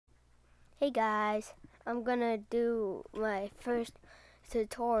Hey guys, I'm gonna do my first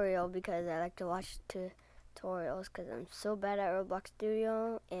tutorial because I like to watch tutorials because I'm so bad at Roblox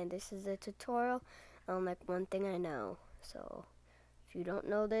Studio, and this is a tutorial on like one thing I know. So if you don't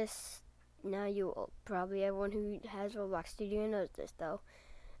know this, now probably everyone who has Roblox Studio knows this though.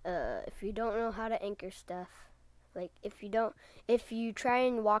 If you don't know how to anchor stuff, like if you try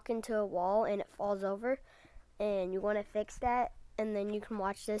and walk into a wall and it falls over and you want to fix that, and then you can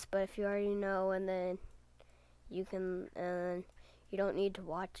watch this, but if you already know, and then you can, you don't need to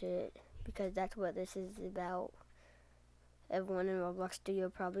watch it because that's what this is about. Everyone in Roblox Studio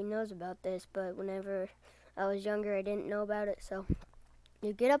probably knows about this, but whenever I was younger, I didn't know about it. So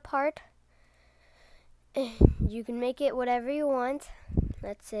you get a part, you can make it whatever you want.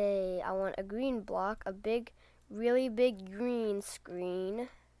 Let's say I want a green block, a big, really big green screen.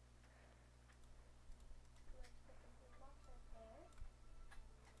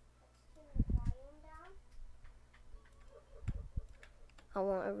 I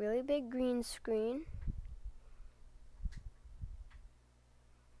want a really big green screen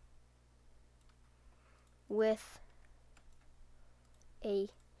with a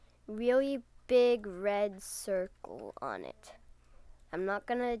really big red circle on it. I'm not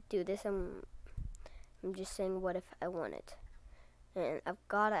gonna do this. I'm just saying what if I want it. And I've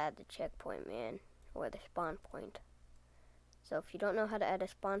gotta add the checkpoint, man, or the spawn point. So if you don't know how to add a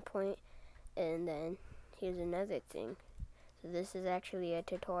spawn point, and then here's another thing. So this is actually a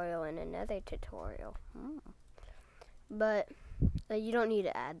tutorial and another tutorial. But you don't need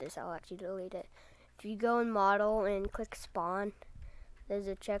to add this. I'll actually delete it. If you go in model and click spawn, there's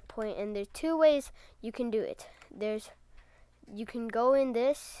a checkpoint, and there's two ways you can do it. You can go in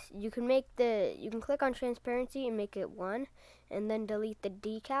this, you can click on transparency and make it 1, and then delete the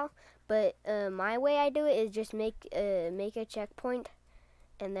decal. But my way I do it is just make a checkpoint,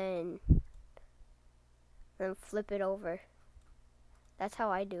 and then flip it over. That's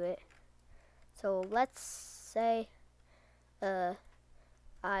how I do it. So let's say I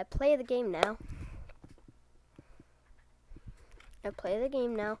play the game now.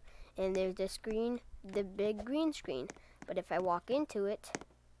 And there's the screen, the big green screen. But if I walk into it,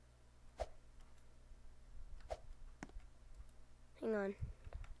 hang on.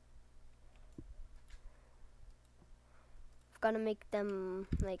 I've got to make them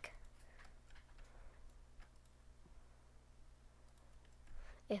like,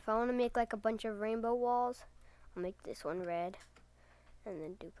 if I want to make like a bunch of rainbow walls, I'll make this one red and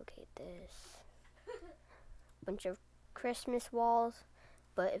then duplicate this. Bunch of Christmas walls.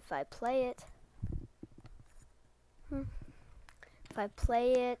 But if I play it,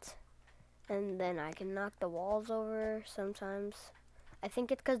 and then I can knock the walls over sometimes. I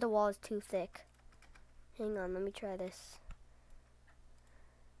think it's because the wall is too thick. Hang on, let me try this.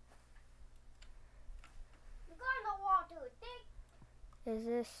 You got the wall too thick. Is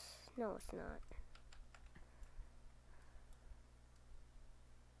this? No, it's not.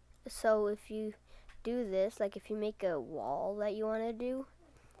 So if you do this, like if you make a wall that you want to do,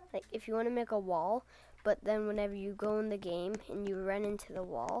 like if you want to make a wall, but then whenever you go in the game and you run into the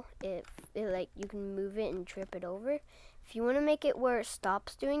wall, it like you can move it and trip it over. If you want to make it where it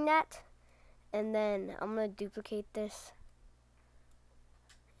stops doing that, and then I'm gonna duplicate this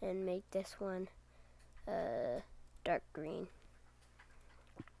and make this one dark green.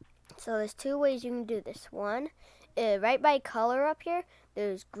 So there's two ways you can do this. One, right by color up here,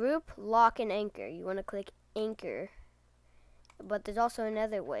 there's group, lock, and anchor. You want to click anchor. But there's also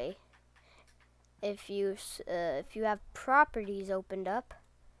another way. If you have properties opened up,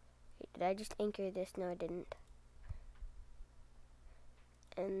 did I just anchor this? No, I didn't.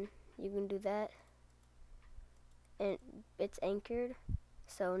 And you can do that, and it's anchored.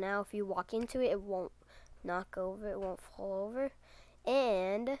 So now if you walk into it, it won't knock over, it won't fall over.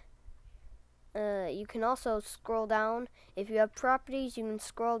 And you can also scroll down. If you have properties, you can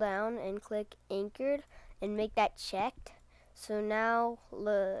scroll down and click anchored and make that checked. So now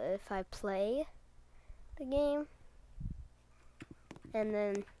if I play the game, and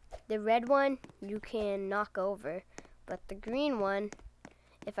then the red one you can knock over, but the green one,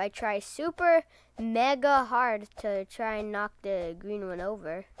 if I try super mega hard to try and knock the green one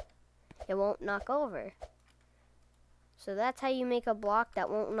over, it won't knock over. So that's how you make a block that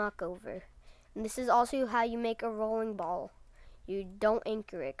won't knock over. And this is also how you make a rolling ball. You don't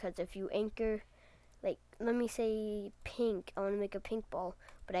anchor it, because if you anchor, like let me say pink, I want to make a pink ball,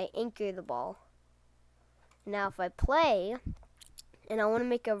 but I anchor the ball. Now if I play and I want to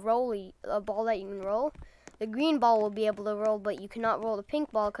make a ball that you can roll, the green ball will be able to roll, but you cannot roll the pink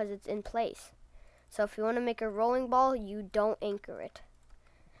ball because it's in place. So if you want to make a rolling ball, you don't anchor it.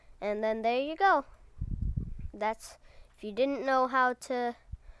 And then there you go. That's, if you didn't know how to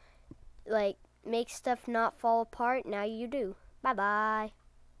like make stuff not fall apart, now you do. Bye bye.